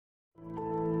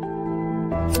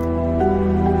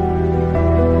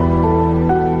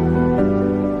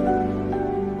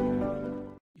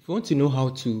If you want to know how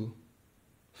to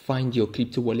find your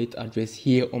crypto wallet address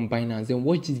here on Binance, then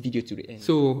watch this video to the end.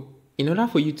 So in order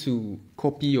for you to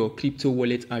copy your crypto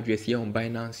wallet address here on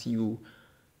Binance, you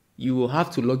will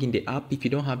have to log in the app. If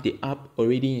you don't have the app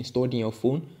already installed in your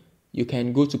phone, you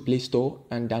can go to Play Store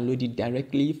and download it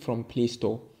directly from Play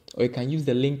Store, or you can use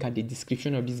the link at the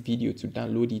description of this video to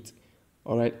download it.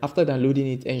 All right, after downloading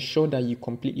it, ensure that you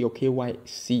complete your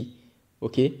KYC.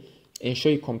 Okay,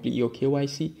 ensure you complete your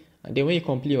KYC, and then when you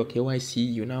complete your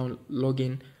KYC, you now log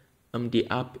in the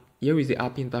app. Here is the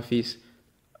app interface.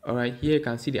 All right, here you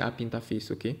can see the app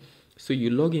interface. Okay, so you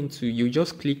log into, you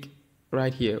just click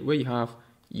right here where you have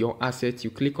your assets.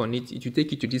 You click on it, it will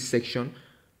take you to this section.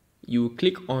 You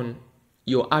click on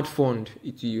your add fund,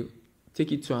 it will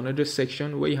take it to another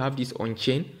section where you have this on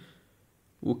chain.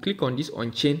 We'll click on this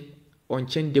on chain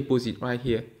deposit right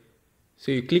here.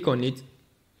 So you click on it.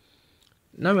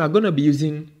 Now we are going to be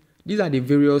using, these are the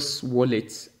various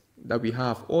wallets that we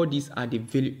have. All these are the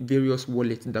various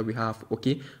wallets that we have.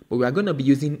 Okay, but we are going to be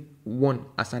using one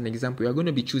as an example. We are going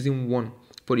to be choosing one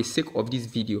for the sake of this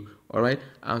video. All right,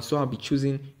 and so I'll be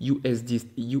choosing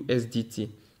USDT.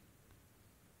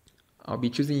 I'll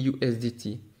be choosing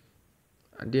USDT,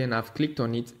 and then I've clicked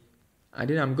on it, and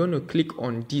then I'm going to click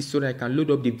on this so that I can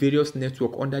load up the various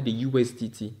network under the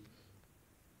USDT.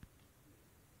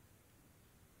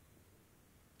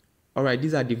 All right,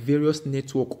 these are the various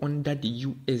network under the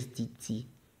USDT.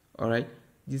 All right,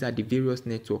 these are the various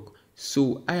network.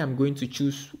 So I am going to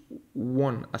choose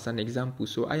one as an example.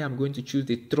 So I am going to choose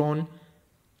the Tron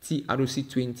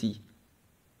TRC20.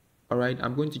 All right,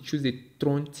 I'm going to choose the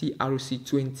Tron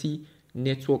TRC20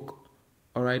 network,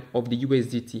 all right, of the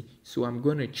USDT. So I'm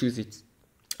going to choose it.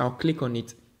 I'll click on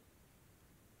it.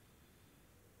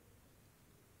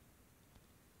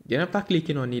 Then after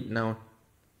clicking on it, now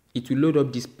it will load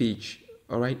up this page.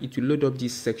 All right, it will load up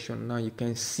this section. Now you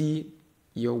can see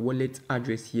your wallet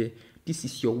address here. This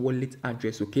is your wallet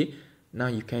address. Okay, now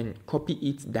you can copy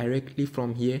it directly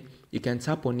from here. You can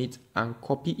tap on it and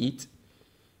copy it.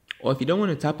 Or if you don't want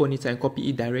to tap on it and copy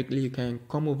it directly, you can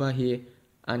come over here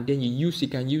and then you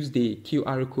can use the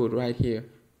QR code right here.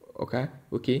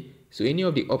 Okay, so any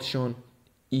of the option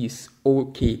is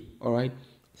okay. All right,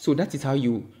 so that is how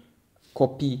you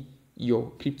copy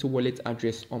your crypto wallet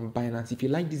address on Binance. If you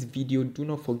like this video, do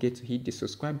not forget to hit the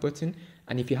subscribe button,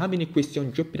 and if you have any question,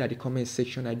 drop it at the comment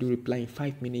section. I do reply in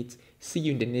 5 minutes. See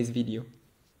you in the next video.